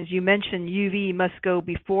same lines, you mentioned UV must go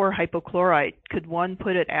before hypochlorite. Could one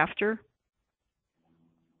put it after?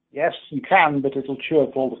 Yes, you can, but it'll chew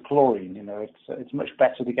up all the chlorine. You know, it's much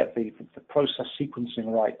better to get the process sequencing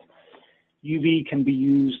right. UV can be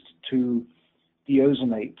used to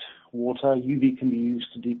deozonate water. UV can be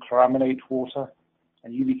used to dechloraminate water,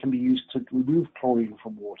 and UV can be used to remove chlorine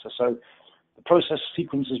from water. So the process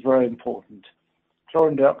sequence is very important.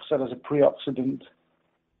 Chlorine dioxide as a preoxidant,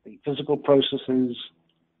 the physical processes,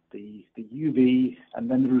 the UV, and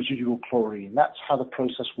then the residual chlorine. That's how the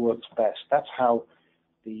process works best. That's how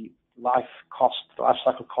the life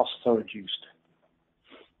cycle costs are reduced.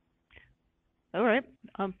 All right.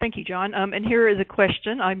 Thank you, John. And here is a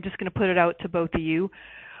question. I'm just going to put it out to both of you.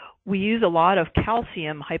 We use a lot of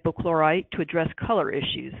calcium hypochlorite to address color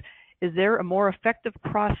issues. Is there a more effective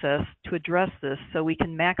process to address this so we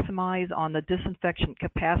can maximize on the disinfection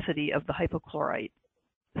capacity of the hypochlorite?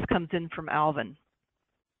 This comes in from Alvin.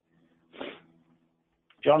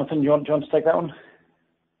 Jonathan, you want to take that one?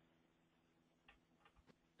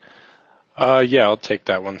 Yeah, I'll take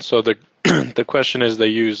that one. So the the question is, they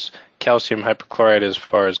use calcium hypochlorite as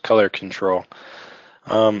far as color control.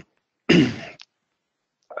 I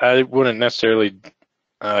wouldn't necessarily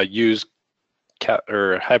use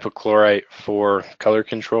hypochlorite for color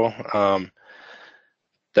control.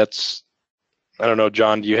 That's, I don't know,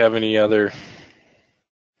 John, do you have any other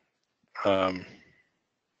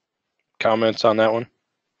comments on that one?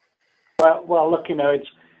 Well, look, you know,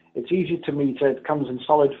 it's easy to meter. It comes in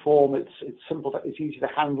solid form. It's simple. It's easy to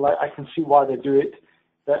handle. I can see why they do it.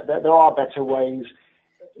 There are better ways.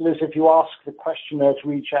 Liz, if you ask the questioner to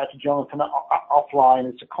reach out to Jonathan offline,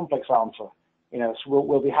 it's a complex answer. You know, so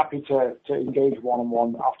we'll be happy to engage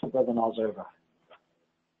one-on-one after the webinar's over.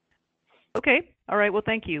 Okay. All right. Well,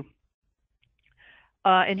 thank you.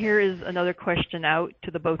 And here is another question out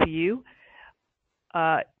to the both of you.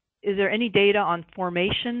 Is there any data on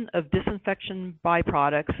formation of disinfection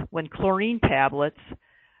byproducts when chlorine tablets,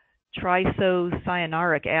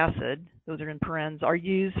 triisocyanuric acid, those are in parens, are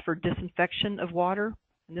used for disinfection of water?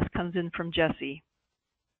 And this comes in from Jesse.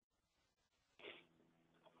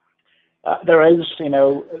 There is, you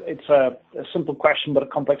know, it's a simple question but a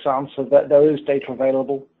complex answer. There is data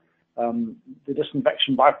available. The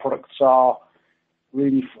disinfection byproducts are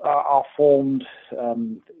formed.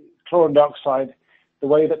 Chlorine dioxide, the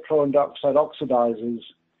way that chlorine dioxide oxidizes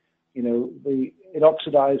it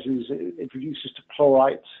oxidizes, it reduces to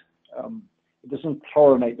chlorite. It doesn't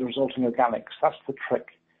chlorinate the resulting organics. That's the trick.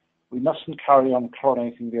 We mustn't carry on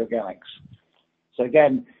chlorinating the organics. So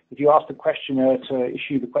again, if you ask the questioner to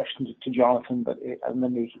issue the questions to Jonathan, and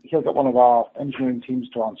then he'll get one of our engineering teams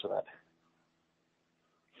to answer that.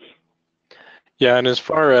 Yeah, and as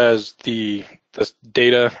far as the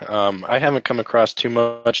data, I haven't come across too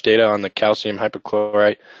much data on the calcium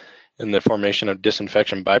hypochlorite and the formation of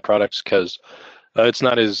disinfection byproducts because it's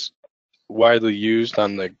not as widely used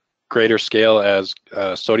on the greater scale as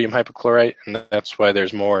sodium hypochlorite, and that's why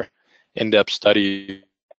there's more in-depth studies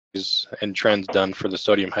and trends done for the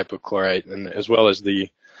sodium hypochlorite, and as well as the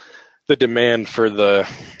demand for the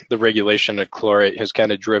regulation of chlorate has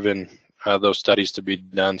kind of driven those studies to be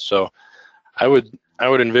done. So I would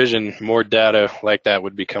envision more data like that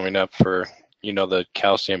would be coming up for the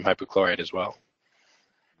calcium hypochlorite as well.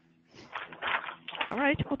 All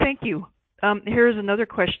right. Well, thank you. Here's another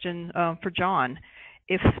question for John.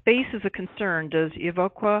 If space is a concern, does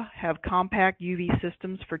Evoqua have compact UV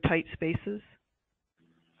systems for tight spaces?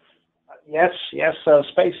 Yes.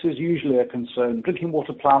 Space is usually a concern. Drinking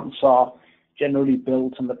water plants are generally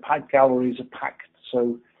built and the pipe galleries are packed.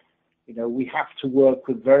 So, we have to work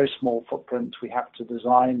with very small footprints. We have to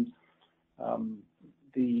design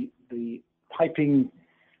the piping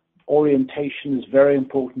orientation is very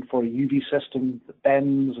important for a UV system. The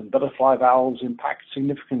bends and butterfly valves impact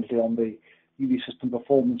significantly on the UV system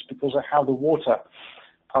performance because of how the water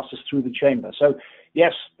passes through the chamber. So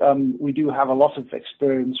yes, we do have a lot of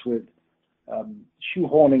experience with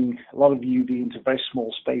shoehorning a lot of UV into very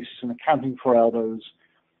small spaces and accounting for elbows.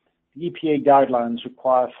 The EPA guidelines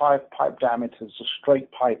require 5 pipe diameters of straight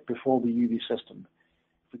pipe before the UV system.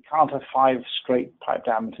 If we can't have 5 straight pipe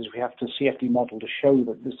diameters, we have to CFD model to show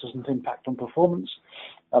that this doesn't impact on performance.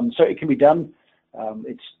 So it can be done.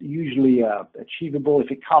 It's usually achievable. If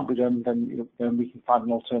it can't be done, then we can find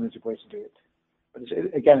an alternative way to do it. But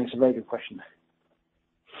again, it's a very good question.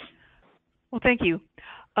 Well, thank you.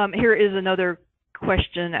 Here is another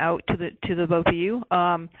question out to the both of you.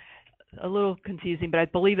 A little confusing, but I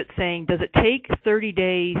believe it's saying, does it take 30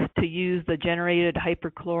 days to use the generated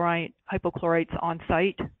hypochlorites on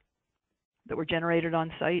site that were generated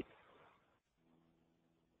on site?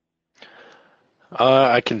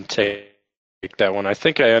 I can take that one. I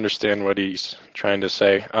think I understand what he's trying to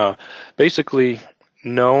say. Basically,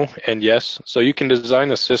 no and yes. So you can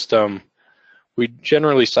design a system. We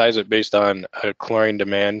generally size it based on a chlorine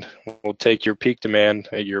demand. We'll take your peak demand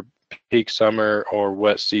at your peak summer or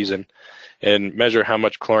wet season and measure how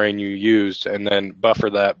much chlorine you used and then buffer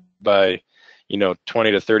that by 20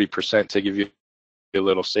 to 30% to give you a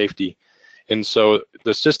little safety. And so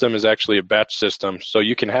the system is actually a batch system, so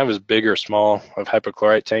you can have as big or small of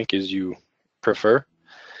hypochlorite tank as you prefer.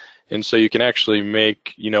 And so you can actually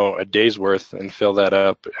make a day's worth and fill that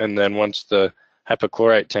up, and then once the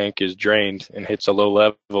hypochlorite tank is drained and hits a low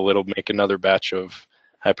level, it'll make another batch of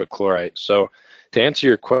hypochlorite. So to answer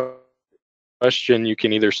your question, you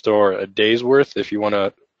can either store a day's worth if you want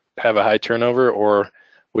to have a high turnover, or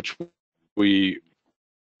which we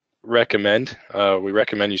recommend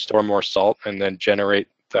you store more salt and then generate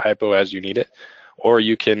the hypo as you need it, or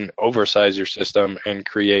you can oversize your system and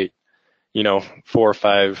create 4 or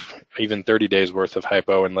 5, even 30 days worth of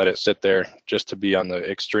hypo and let it sit there just to be on the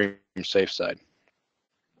extreme safe side.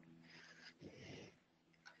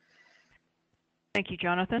 Thank you,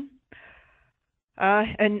 Jonathan.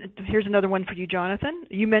 And here's another one for you, Jonathan.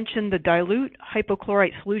 You mentioned the dilute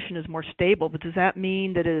hypochlorite solution is more stable, but does that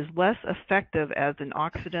mean that it is less effective as an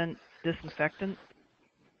oxidant disinfectant?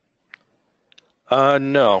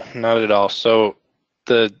 No, not at all. So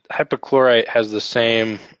the hypochlorite has the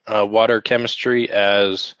same water chemistry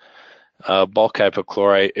as bulk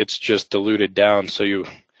hypochlorite. It's just diluted down. So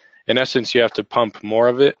in essence, you have to pump more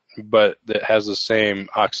of it, but it has the same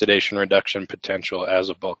oxidation reduction potential as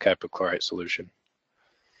a bulk hypochlorite solution.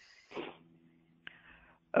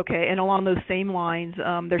 Okay, and along those same lines,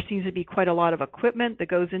 there seems to be quite a lot of equipment that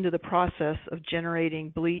goes into the process of generating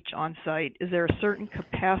bleach on site. Is there a certain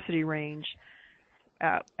capacity range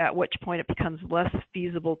at which point it becomes less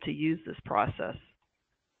feasible to use this process?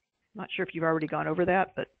 I'm not sure if you've already gone over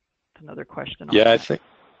that, but it's another question. Yeah,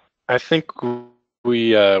 I think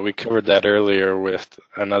we covered that earlier with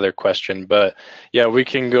another question, but yeah, we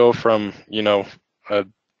can go from a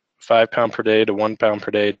 5 pound per day to 1 pound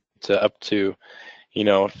per day to up to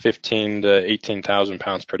 15 to 18,000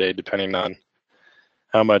 pounds per day, depending on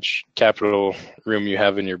how much capital room you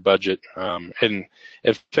have in your budget. And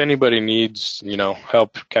if anybody needs,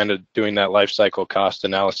 help kind of doing that life cycle cost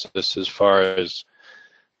analysis as far as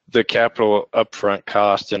the capital upfront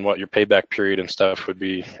cost and what your payback period and stuff would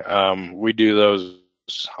be, we do those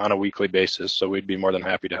on a weekly basis, so we'd be more than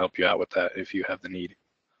happy to help you out with that if you have the need.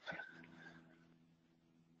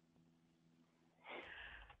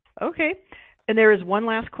 Okay, and there is one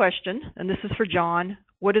last question, and this is for John.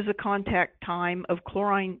 What is the contact time of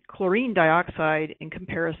chlorine dioxide in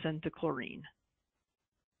comparison to chlorine?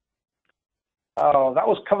 Oh, that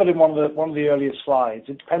was covered in one of the earlier slides.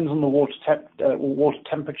 It depends on the water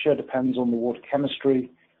temperature, depends on the water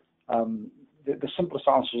chemistry. The simplest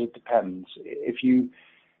answer is it depends. If you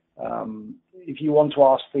want to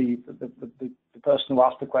ask the person who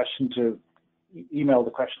asked the question to email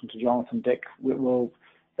the question to Jonathan Dick,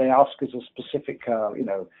 they ask us a specific,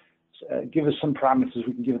 give us some parameters.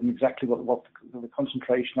 We can give them exactly what the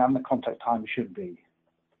concentration and the contact time should be.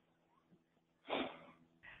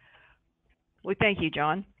 Well, thank you,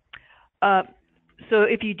 John. So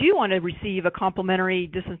if you do want to receive a complimentary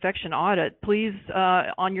disinfection audit, please,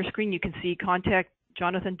 on your screen you can see contact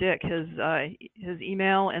Jonathan Dick. His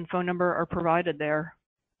email and phone number are provided there.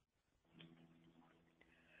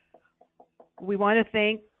 We want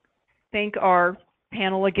to thank our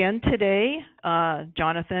panel again today,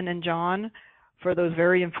 Jonathan and John, for those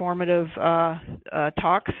very informative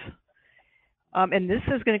talks. And this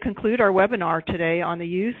is going to conclude our webinar today on the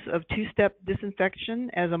use of two-step disinfection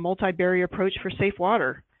as a multi-barrier approach for safe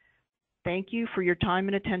water. Thank you for your time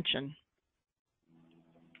and attention.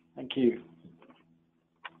 Thank you.